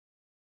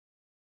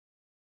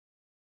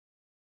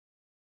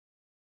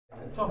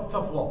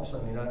tough loss.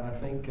 I mean, I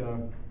think I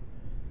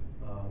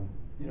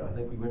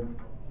think we went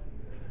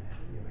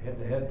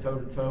head-to-head,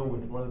 toe-to-toe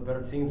with one of the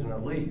better teams in our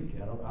league.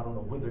 I don't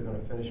know whether they're going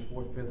to finish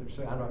 4th, 5th, or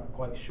 6th. I'm not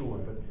quite sure,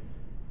 but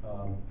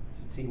it's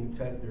a team that's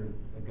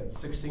they've got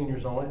 6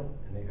 seniors on it,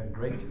 and they've had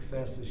great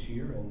success this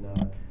year. And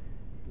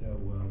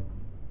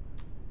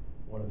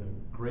one of the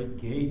great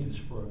gauges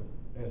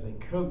as a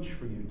coach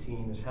for your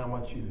team is how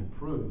much you've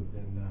improved.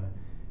 And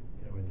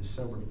in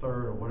December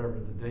 3rd or whatever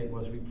the date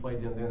was, we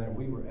played them then, and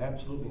we were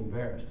absolutely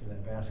embarrassed in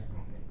that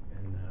basketball game.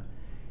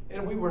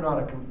 And we were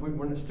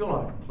still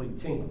not a complete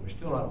team. We're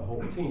still not a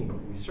whole team,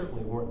 but we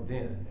certainly weren't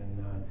then.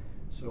 And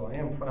so I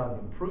am proud of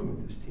the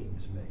improvement this team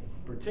has made,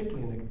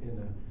 particularly in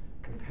a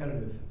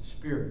competitive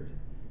spirit.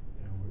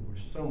 We're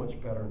so much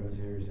better in those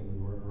areas than we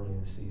were early in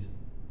the season.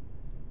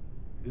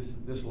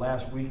 This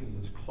last week is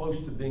as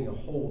close to being a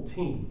whole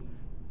team,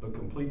 a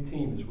complete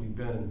team, as we've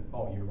been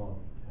all year long.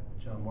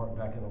 With John Martin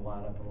back in the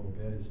lineup a little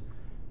bit has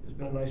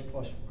been a nice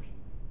plus for us.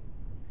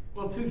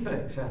 Well, 2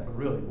 things happened,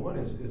 really. One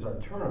is our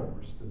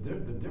turnovers. The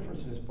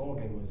difference in this ball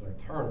game was our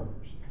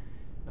turnovers.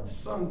 Now,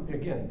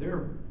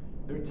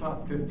 they're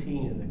top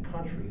 15 in the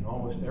country in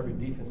almost every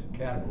defensive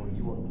category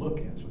you want to look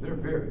at, so they're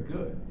very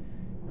good.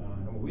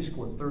 We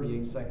scored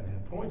 38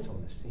 second-half points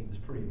on this team. It's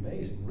pretty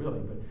amazing,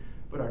 really.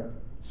 But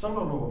some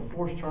of them were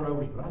forced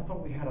turnovers, but I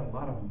thought we had a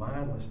lot of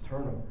mindless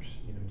turnovers,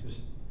 and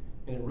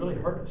it really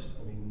hurt us.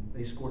 I mean,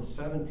 they scored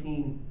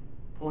 17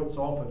 points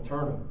off of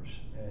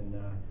turnovers, and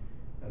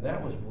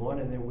that was one.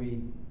 And then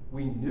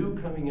we knew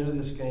coming into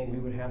this game we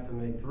would have to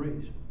make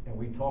threes, and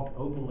we talked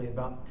openly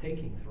about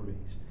taking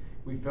threes.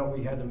 We felt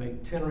we had to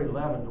make 10 or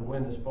 11 to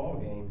win this ball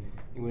game,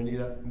 and we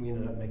ended up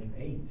making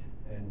 8.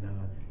 And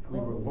we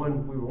were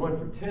 1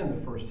 for 10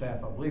 the first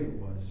half, I believe it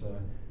was,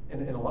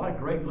 and a lot of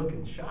great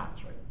looking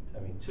shots, right?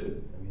 A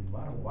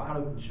lot of wide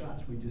open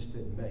shots we just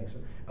didn't make. So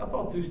I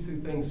thought those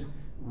 2 things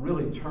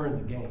really turned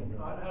the game.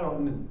 I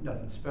don't mean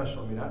nothing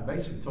special. I mean, I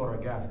basically told our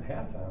guys at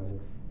halftime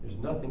that there's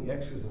nothing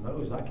X's and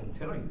O's I can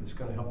tell you that's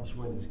going to help us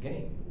win this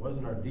game. It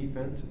wasn't our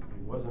defense. It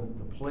wasn't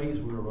the plays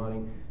we were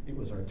running. It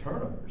was our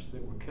turnovers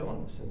that were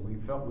killing us, and we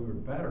felt we were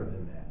better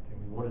than that,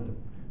 and we wanted to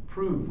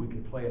prove we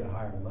could play at a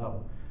higher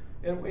level.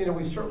 And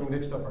we certainly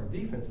mixed up our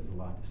defenses a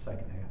lot the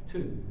second half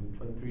too. We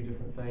played 3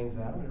 different things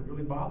at them, and it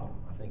really bothered them,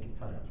 I think, at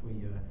times. We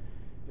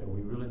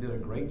really did a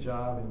great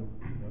job, and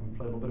we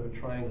played a little bit of a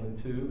triangle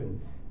too, and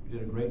we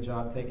did a great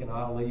job taking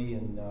Ali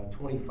and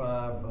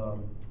 25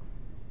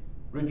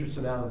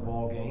 Richardson out of the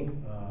ball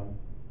game,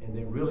 and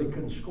they really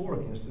couldn't score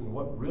against them. And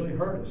what really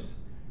hurt us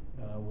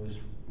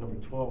was number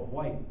 12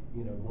 White,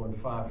 going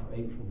 5 for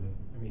 8 from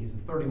he's a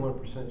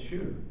 31%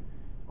 shooter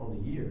on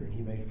the year, and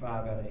he made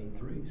 5 out of 8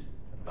 threes.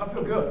 I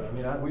feel good.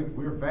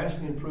 We're a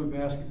vastly improved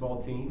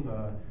basketball team.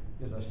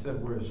 As I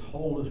said, we're as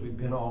whole as we've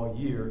been all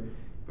year.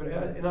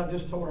 And I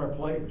just told our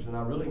players, and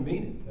I really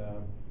mean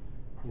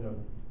it.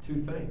 2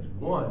 things.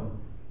 One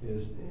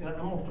is, and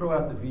I'm going to throw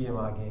out the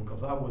VMI game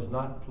because I was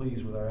not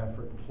pleased with our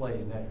effort to play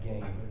in that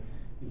game. But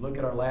you look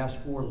at our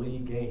last 4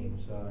 league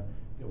games.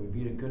 We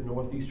beat a good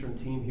Northeastern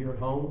team here at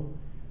home.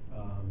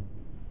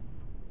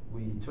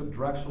 We took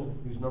Drexel,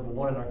 who's number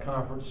 1 in our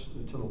conference,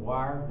 to the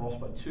wire. Lost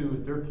by 2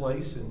 at their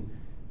place, and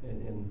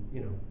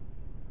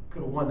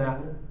could have won that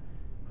one.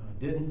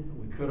 Didn't.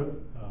 We could have.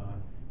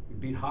 We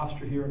beat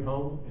Hofstra here at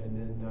home, and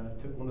then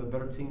took one of the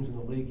better teams in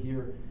the league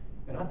here.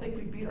 And I think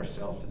we beat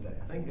ourselves today.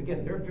 I think,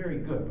 again, they're very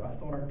good, but I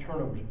thought our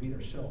turnovers beat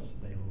ourselves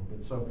today a little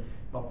bit. So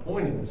my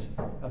point is,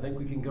 I think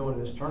we can go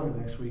into this tournament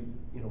next week,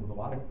 with a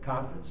lot of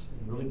confidence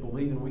and really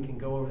believing we can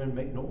go over there and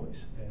make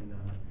noise.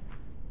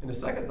 And the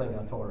second thing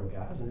I told our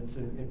guys, and it's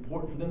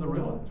important for them to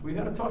realize, we've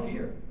had a tough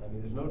year.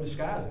 There's no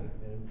disguising it,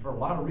 and for a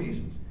lot of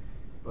reasons.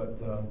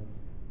 But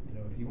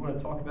if you want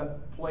to talk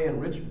about playing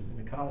Richmond in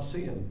the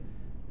Coliseum,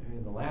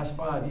 in the last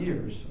 5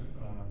 years,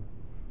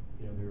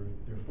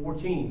 there are 4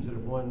 teams that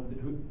have won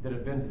that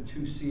have been to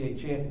 2 CA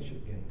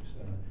championship games: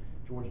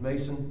 George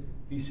Mason,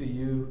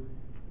 VCU,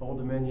 Old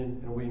Dominion,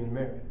 and William &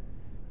 Mary.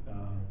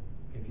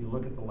 If you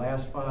look at the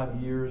last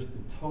 5 years,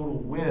 the total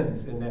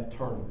wins in that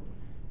tournament,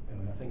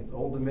 I think it's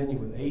Old Dominion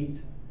with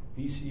 8,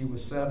 VCU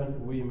with 7,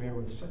 and William & Mary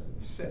with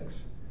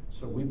 6.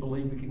 So we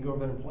believe we can go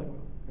over there and play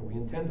well, and we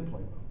intend to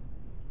play well.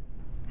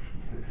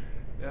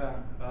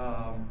 Yeah.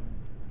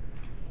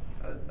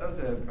 I would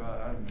say I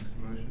have mixed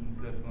emotions,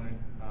 definitely.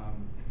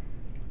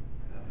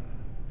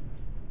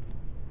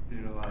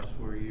 The last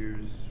 4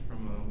 years,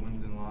 from a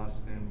wins and loss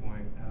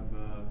standpoint,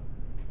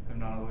 have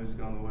not always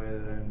gone the way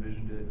that I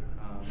envisioned it.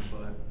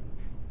 But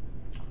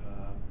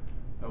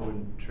I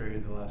wouldn't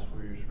trade the last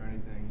 4 years for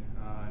anything.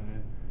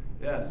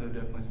 So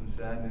definitely some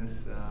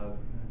sadness.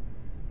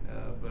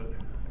 But I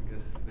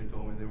guess they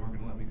told me they weren't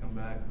going to let me come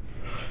back.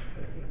 So I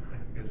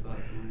guess I'll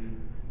have to leave.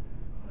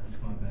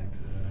 Just going back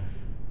to the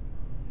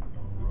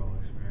overall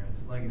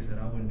experience. Like you said,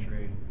 I wouldn't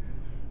trade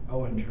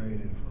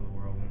it for the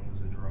world when it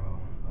was a draw.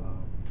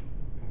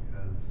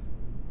 Because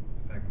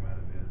the fact of the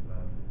matter is,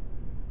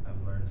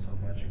 I've learned so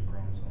much and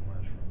grown so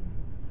much from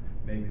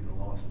maybe the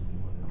losses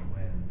more than the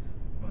wins.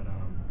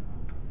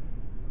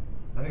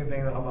 But I think the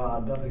thing that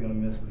I'm definitely going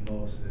to miss the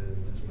most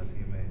is just my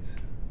teammates.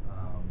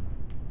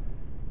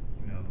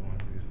 You know, going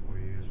through these 4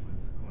 years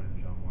with Quinn and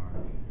John Mark,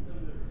 I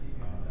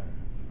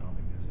don't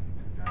think there's any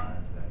two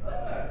guys that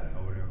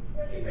over there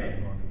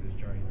maybe going through this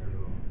journey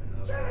through, and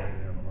the other guys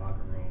that are in the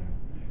locker room.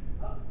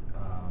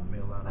 Made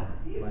a lot of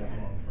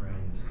lifelong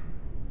friends,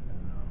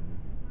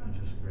 and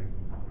just a great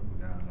group of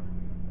guys I'm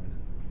really going to miss.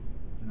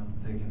 Not to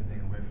take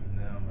anything away from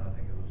them, but I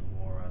think it was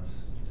more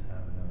us just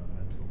having a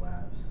mental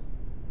lapse.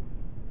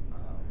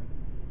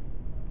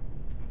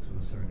 To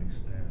a certain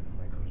extent,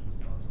 like Coach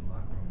was telling us in the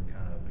locker room, we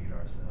kind of beat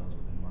ourselves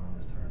with the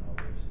mindless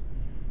turnovers.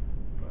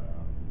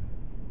 But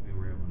we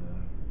were able to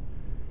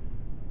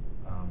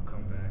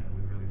come back, and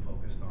we really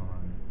focused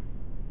on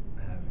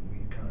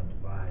we kind of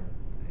divide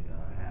the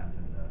halves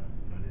into,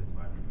 it is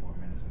divided into 4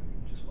 minutes, and we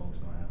just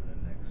focused on having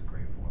the next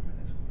great 4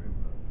 minutes. We were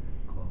able to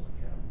close the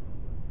gap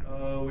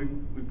a little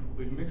bit.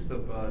 We've mixed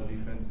up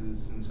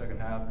defenses in the second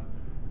half.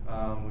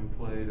 We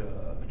played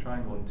a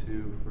triangle and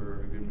two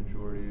for a good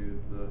majority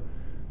of the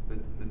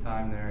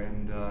time there,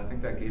 and I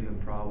think that gave them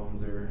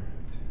problems.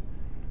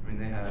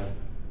 They have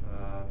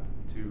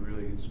two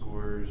really good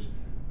scorers,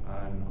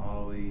 and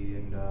Ollie,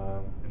 and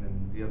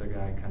then the other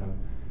guy kind of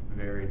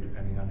varied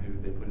depending on who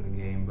they put in the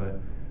game,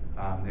 but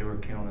they were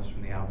killing us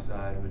from the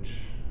outside,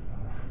 which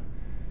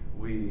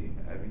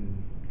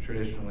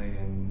traditionally,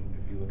 and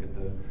if you look at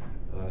the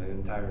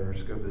entire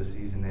scope of the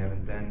season, they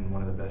haven't been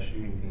one of the best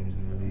shooting teams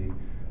in the league.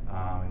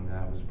 And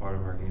that was part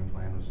of our game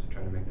plan, was to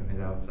try to make them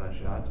hit outside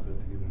shots, but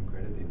to give them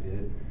credit, they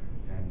did.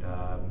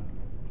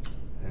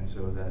 And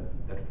so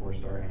that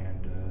forced our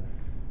hand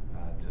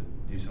to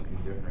do something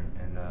different.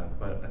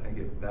 But I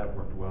think that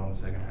worked well in the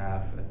second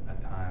half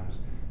at times.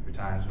 There were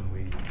times when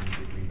we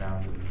did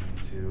rebounds that we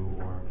needed to,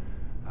 or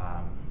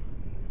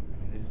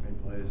they just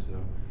made plays.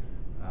 So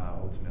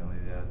ultimately,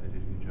 yeah, they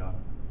did a good job.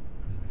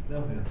 It's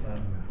definitely a sign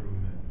of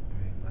improvement.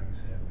 Like you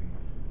said, we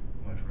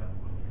much rather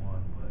would have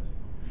won, but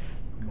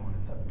going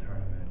into the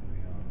tournament, we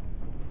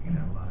can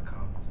have a lot of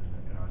confidence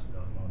in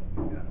ourselves, knowing that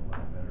we've gotten a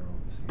lot better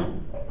over the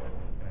season.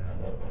 And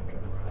I'm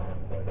trying to ride that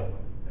momentum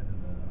into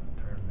the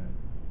tournament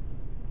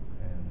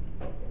and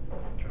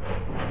try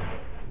to.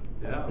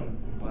 Yeah, I'm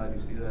glad you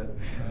see that.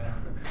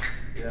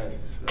 Yeah, I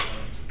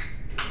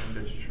think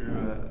that's true.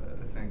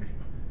 I think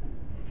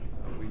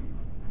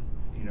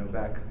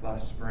back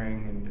last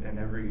spring and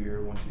every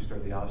year, once you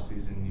start the off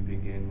season, you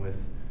begin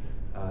with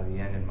the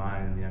end in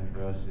mind, and the end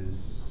for us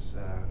is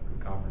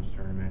the conference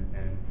tournament.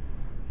 And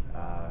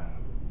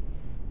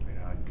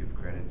I'd give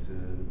credit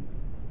to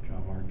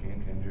John Mark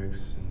and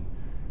Kendrix, and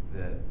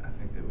that I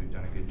think that we've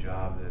done a good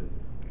job. That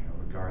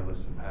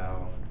regardless of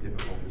how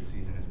difficult this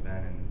season has been,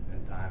 and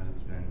at times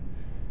it's been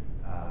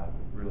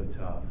really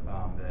tough,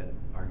 that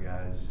our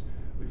guys,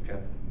 we've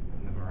kept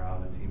the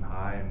morale of the team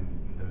high, and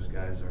those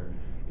guys are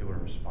able to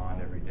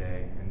respond every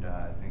day. And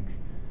I think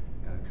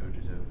the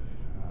coaches have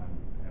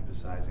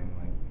emphasizing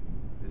like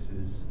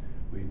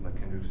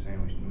Kendrix was saying,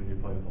 we need to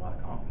play with a lot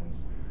of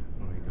confidence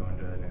when we go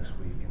into next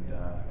week,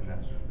 and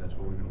that's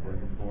what we've been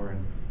working for.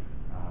 And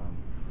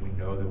we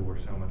know that we're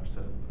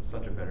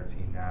such a better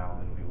team now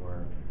than we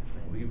were.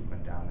 We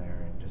went down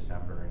there in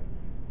December and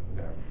we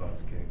got our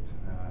butts kicked.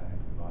 I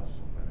think we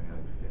lost like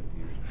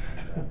 50 or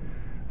something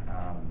like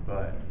that.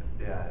 But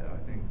yeah, I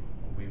think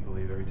we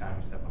believe every time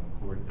we step on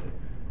the court that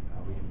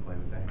we can play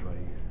with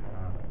anybody,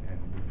 and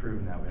we've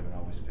proven that. We haven't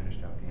always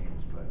finished out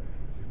games, but